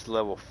that's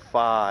level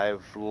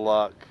 5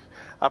 luck.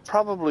 I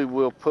probably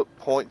will put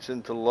points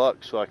into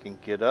luck so I can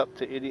get up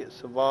to idiot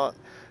savant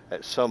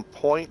at some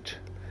point,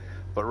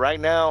 but right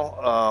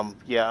now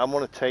yeah, I'm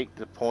going to take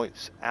the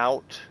points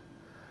out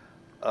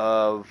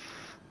of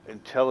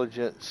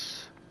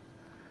intelligence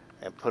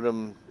and put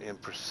them in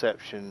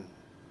perception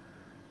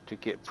to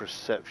get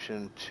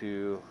perception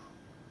to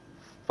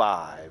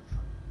 5.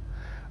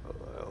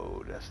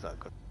 Oh, that's not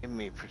going to give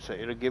me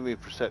perception. It'll give me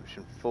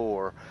perception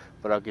 4,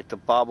 but I'll get the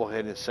bobblehead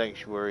and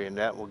sanctuary, and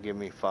that will give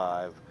me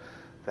 5.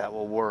 That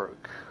will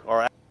work.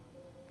 Or I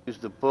use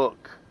the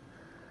book,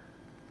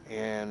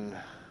 and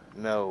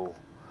no,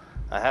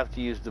 I have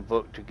to use the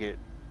book to get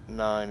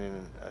 9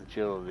 in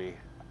agility.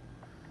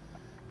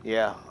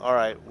 Yeah,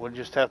 alright, we'll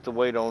just have to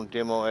wait on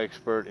demo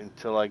expert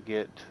until I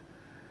get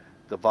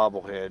the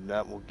bobblehead, and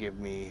that will give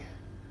me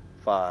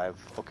 5.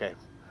 Okay,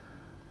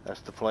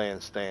 that's the plan,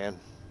 Stan.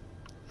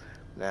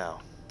 Now,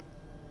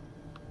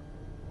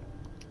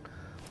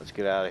 let's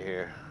get out of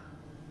here.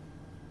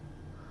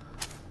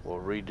 We'll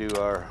redo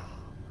our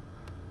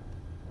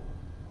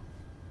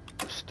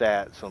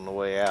stats on the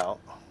way out.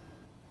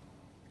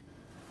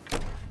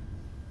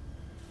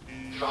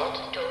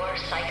 Vault door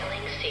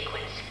cycling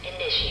sequence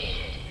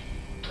initiated.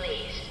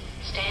 Please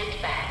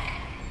stand back.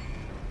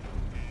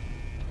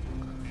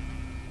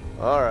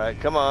 Alright,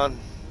 come on.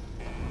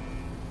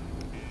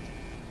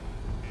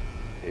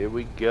 Here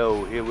we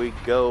go, here we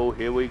go,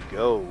 here we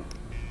go.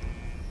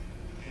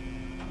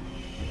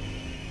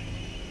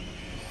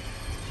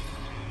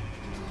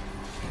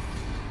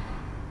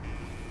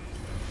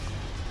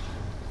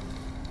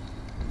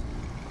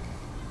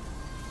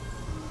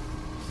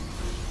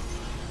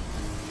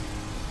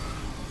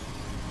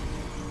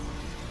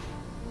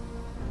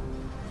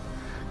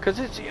 Because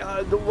it's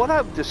what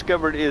I've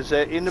discovered is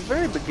that in the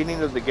very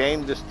beginning of the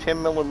game, this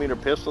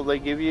 10mm pistol they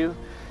give you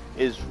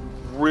is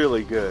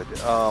really good.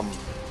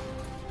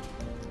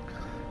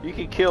 You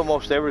can kill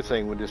most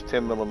everything with this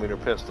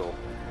 10mm pistol,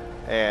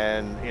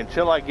 and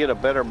until I get a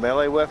better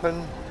melee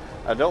weapon,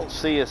 I don't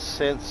see a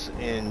sense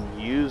in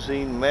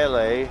using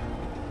melee.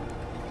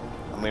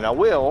 I mean, I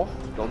will.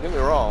 Don't get me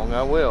wrong,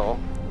 I will.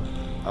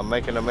 I'm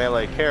making a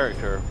melee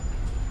character.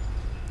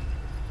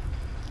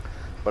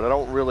 But I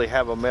don't really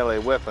have a melee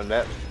weapon.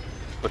 That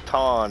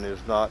baton is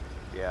not,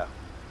 yeah.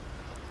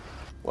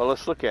 Well,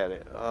 let's look at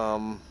it.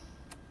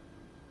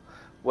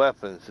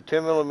 Weapons. The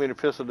 10mm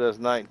pistol does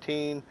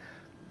 19.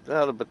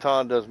 Now the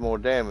baton does more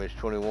damage,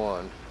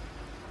 21.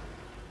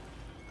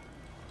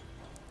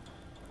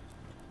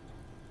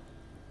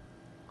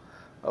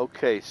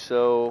 Okay,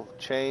 so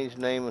change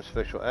name and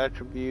special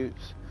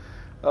attributes.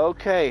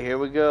 Okay, here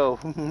we go.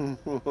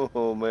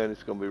 Oh man,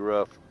 it's gonna be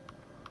rough.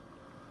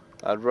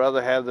 I'd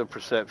rather have the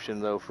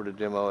perception though for the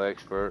demo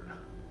expert.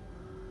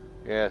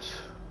 Yes.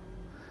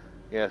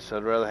 Yes,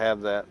 I'd rather have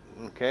that.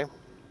 Okay.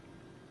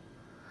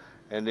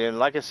 And then,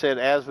 like I said,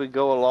 as we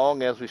go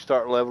along, as we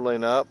start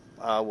leveling up,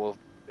 I will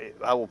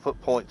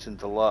put points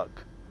into luck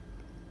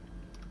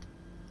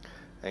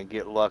and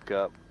get luck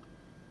up.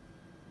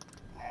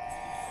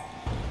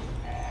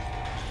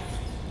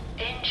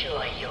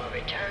 Enjoy your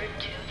return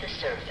to the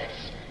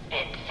surface,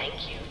 and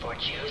thank you for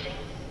choosing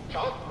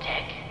Vault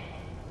Tech.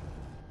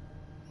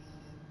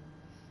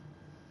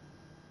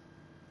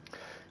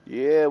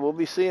 Yeah, we'll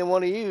be seeing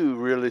one of you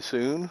really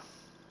soon.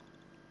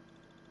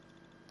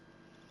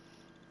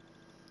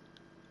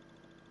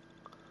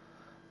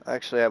 I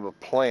actually have a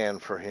plan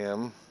for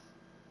him.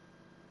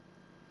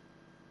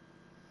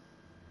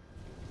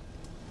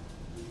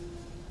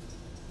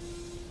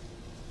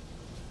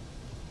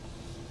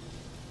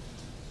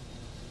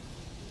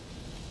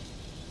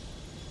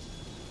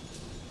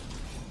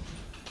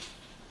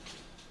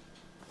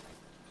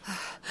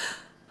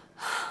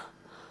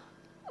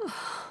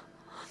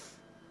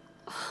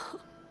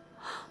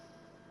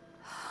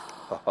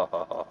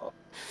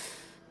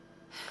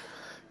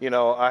 You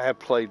know, I have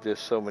played this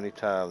so many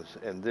times,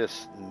 and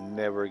this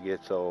never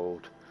gets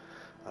old.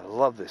 I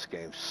love this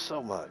game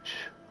so much.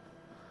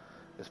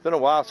 It's been a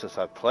while since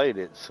I played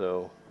it,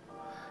 so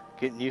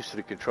getting used to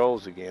the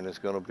controls again is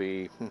going to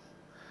be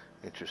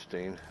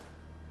interesting.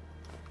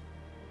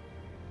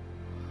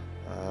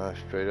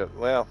 Straight up,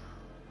 well,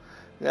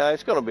 yeah,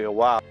 it's going to be a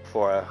while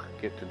before I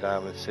get to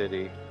Diamond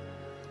City.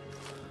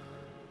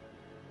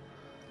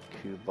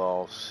 Cue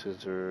ball,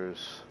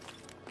 scissors.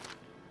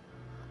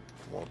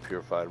 More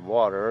purified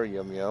water,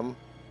 yum yum.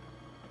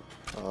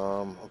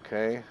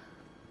 Okay.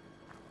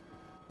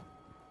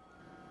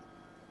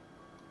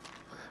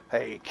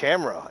 Hey,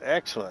 camera,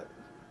 excellent.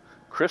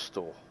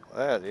 Crystal,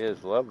 that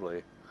is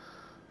lovely.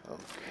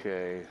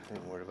 Okay,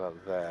 ain't worried about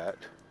that.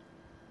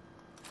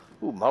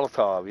 Ooh,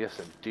 Molotov, yes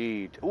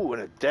indeed. Ooh,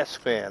 and a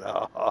desk fan.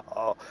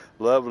 Oh,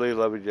 lovely,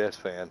 lovely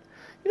desk fan.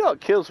 You know what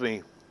kills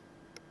me?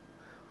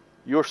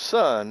 Your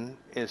son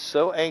is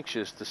so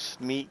anxious to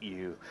meet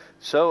you,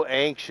 so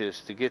anxious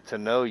to get to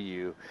know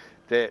you,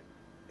 that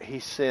he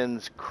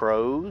sends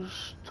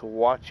crows to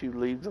watch you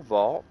leave the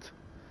vault.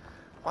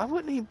 Why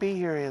wouldn't he be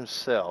here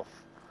himself?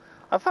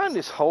 I find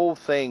this whole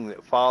thing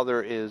that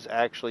father is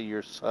actually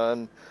your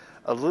son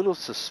a little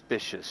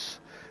suspicious,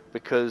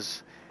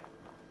 because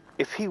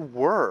if he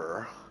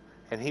were,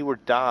 and he were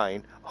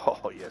dying,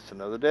 oh yes,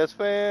 another death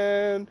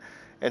fan,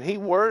 and he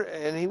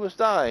was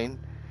dying,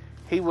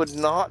 he would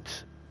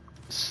not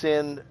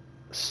send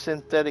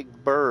synthetic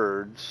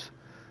birds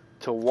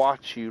to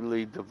watch you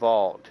leave the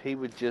vault. He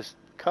would just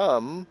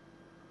come,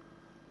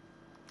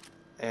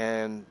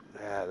 and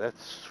that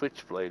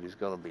switchblade is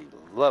going to be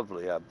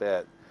lovely, I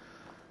bet.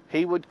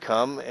 He would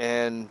come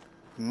and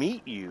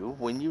meet you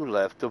when you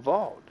left the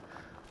vault.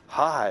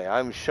 Hi,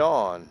 I'm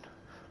Sean.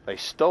 They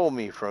stole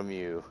me from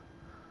you.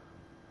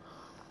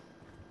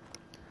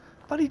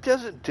 But he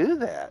doesn't do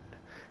that.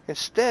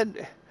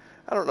 Instead,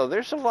 I don't know,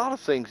 there's a lot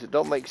of things that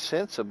don't make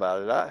sense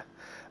about it.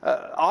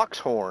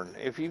 Oxhorn.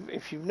 If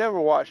you've never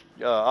watched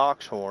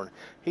Oxhorn,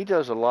 he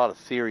does a lot of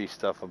theory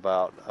stuff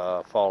about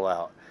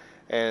Fallout,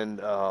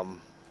 and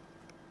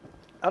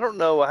I don't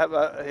know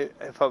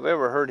if I've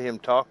ever heard him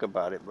talk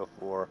about it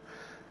before,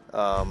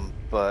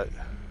 but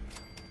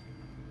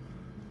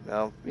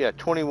yeah,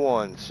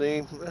 21.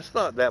 See, that's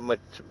not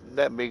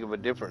that big of a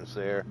difference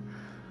there.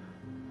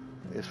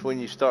 It's when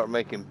you start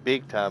making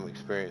big time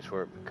experience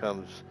where it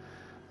becomes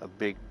a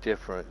big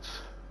difference.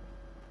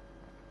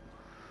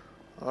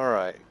 All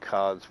right,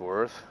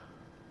 Codsworth.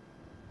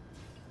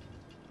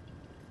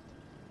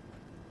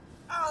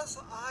 As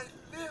I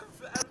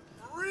live and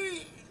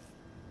breathe.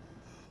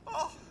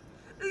 Oh,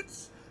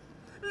 it's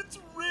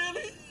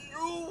really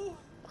you.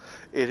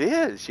 It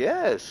is,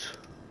 yes.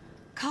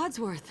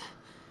 Codsworth,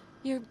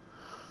 you're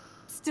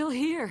still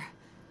here.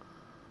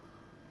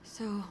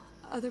 So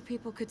other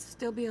people could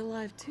still be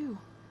alive too.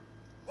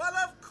 Well,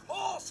 of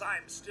course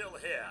I'm still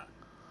here.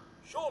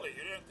 Surely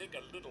you don't think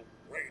a little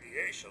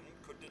radiation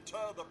could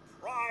deter the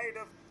pride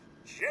of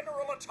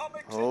General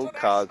Atomics International?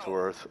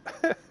 Codsworth.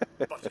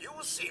 But you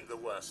seem the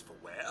worse for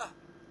wear.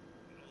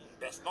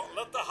 Best not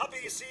let the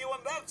hubby see you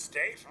in that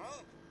state,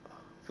 huh?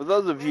 For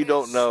those of you who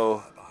don't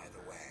know,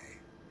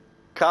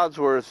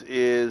 Codsworth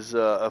is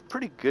a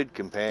pretty good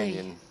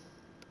companion.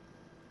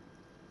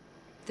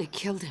 They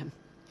killed him.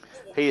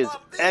 He is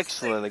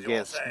excellent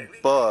against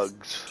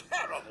bugs.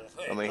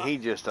 I mean, he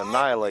just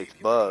annihilates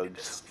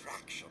bugs.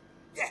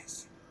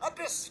 Yes, a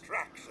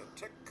distraction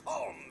to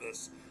calm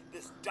this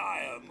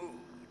dire mood.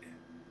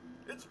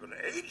 It's been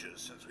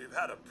ages since we've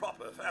had a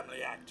proper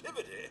family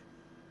activity.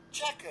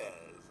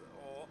 Checkers,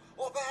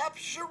 or perhaps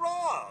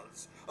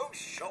charades. Oh,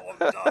 Sean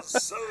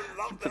does so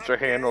love that. Puts her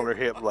hand on her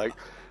hip like,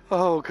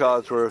 oh,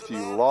 Codsworth,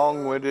 you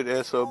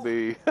long-winded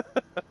SOB.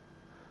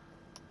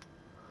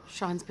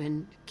 Sean's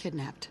been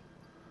kidnapped.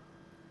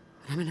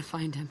 I'm gonna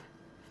find him.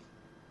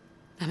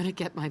 I'm gonna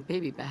get my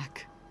baby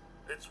back.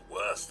 It's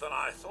worse than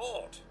I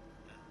thought.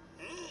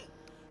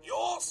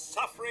 You're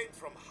suffering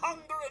from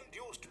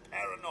hunger-induced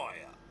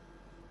paranoia.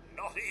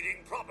 Not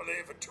eating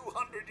properly for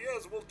 200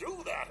 years will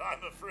do that,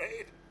 I'm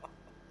afraid.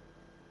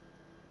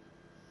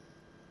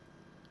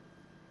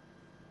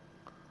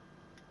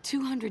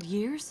 200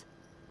 years?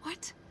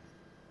 What?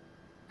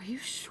 Are you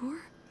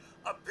sure?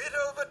 A bit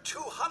over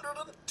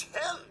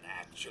 210,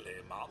 actually,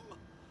 Mum.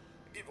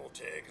 Give or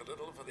take a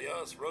little for the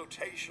Earth's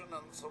rotation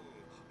and some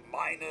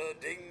minor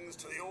dings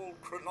to the old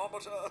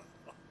chronometer.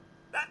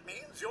 That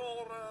means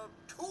you're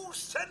 2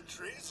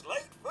 centuries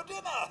late for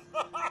dinner.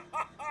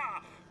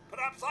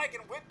 Perhaps I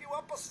can whip you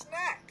up a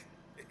snack.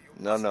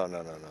 No.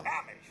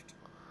 Famished.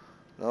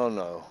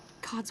 No.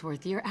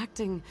 Codsworth, you're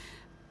acting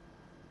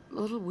a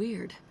little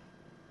weird.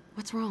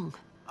 What's wrong?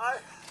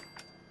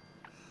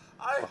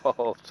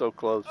 Oh, so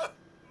close.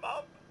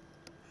 Mum,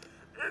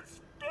 it's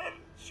been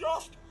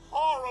just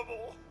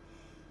horrible.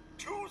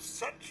 2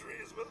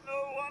 centuries with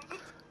no one.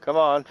 Come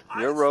on,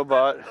 you're a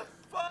robot.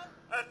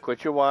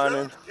 Quit your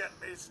whining. Don't get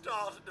me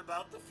started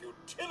about the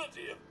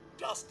futility of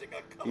dusting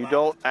a You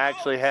don't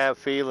actually have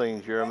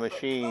feelings. You're a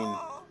machine.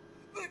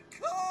 The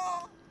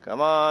car.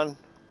 Come on.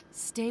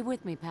 Stay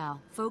with me, pal.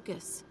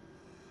 Focus.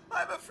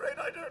 I'm afraid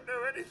I don't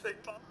know anything,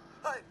 Mum.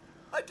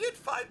 I did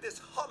find this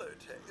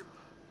holotape.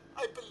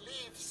 I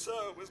believe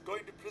Sir was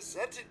going to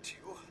present it to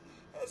you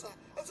as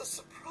a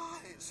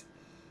surprise.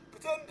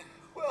 But then,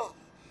 well,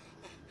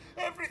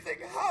 everything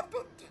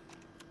happened.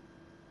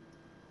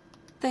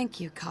 Thank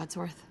you,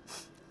 Codsworth.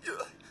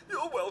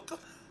 You're welcome.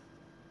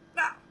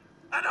 Now,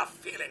 enough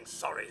feeling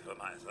sorry for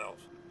myself.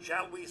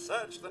 Shall we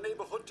search the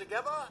neighborhood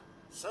together?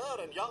 Sir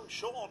and young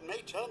Sean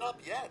may turn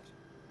up yet.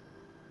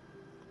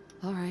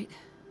 All right.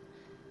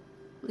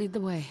 Lead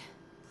the way.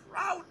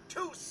 Proud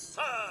to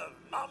serve,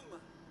 Mum.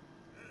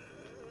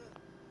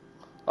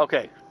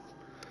 Okay.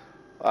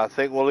 I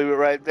think we'll leave it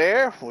right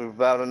there. We've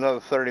about another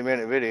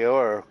 30-minute video,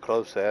 or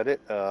close at it.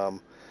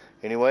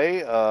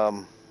 Anyway,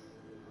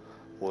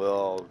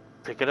 we'll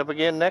pick it up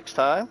again next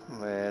time.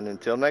 And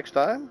until next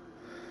time,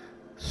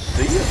 see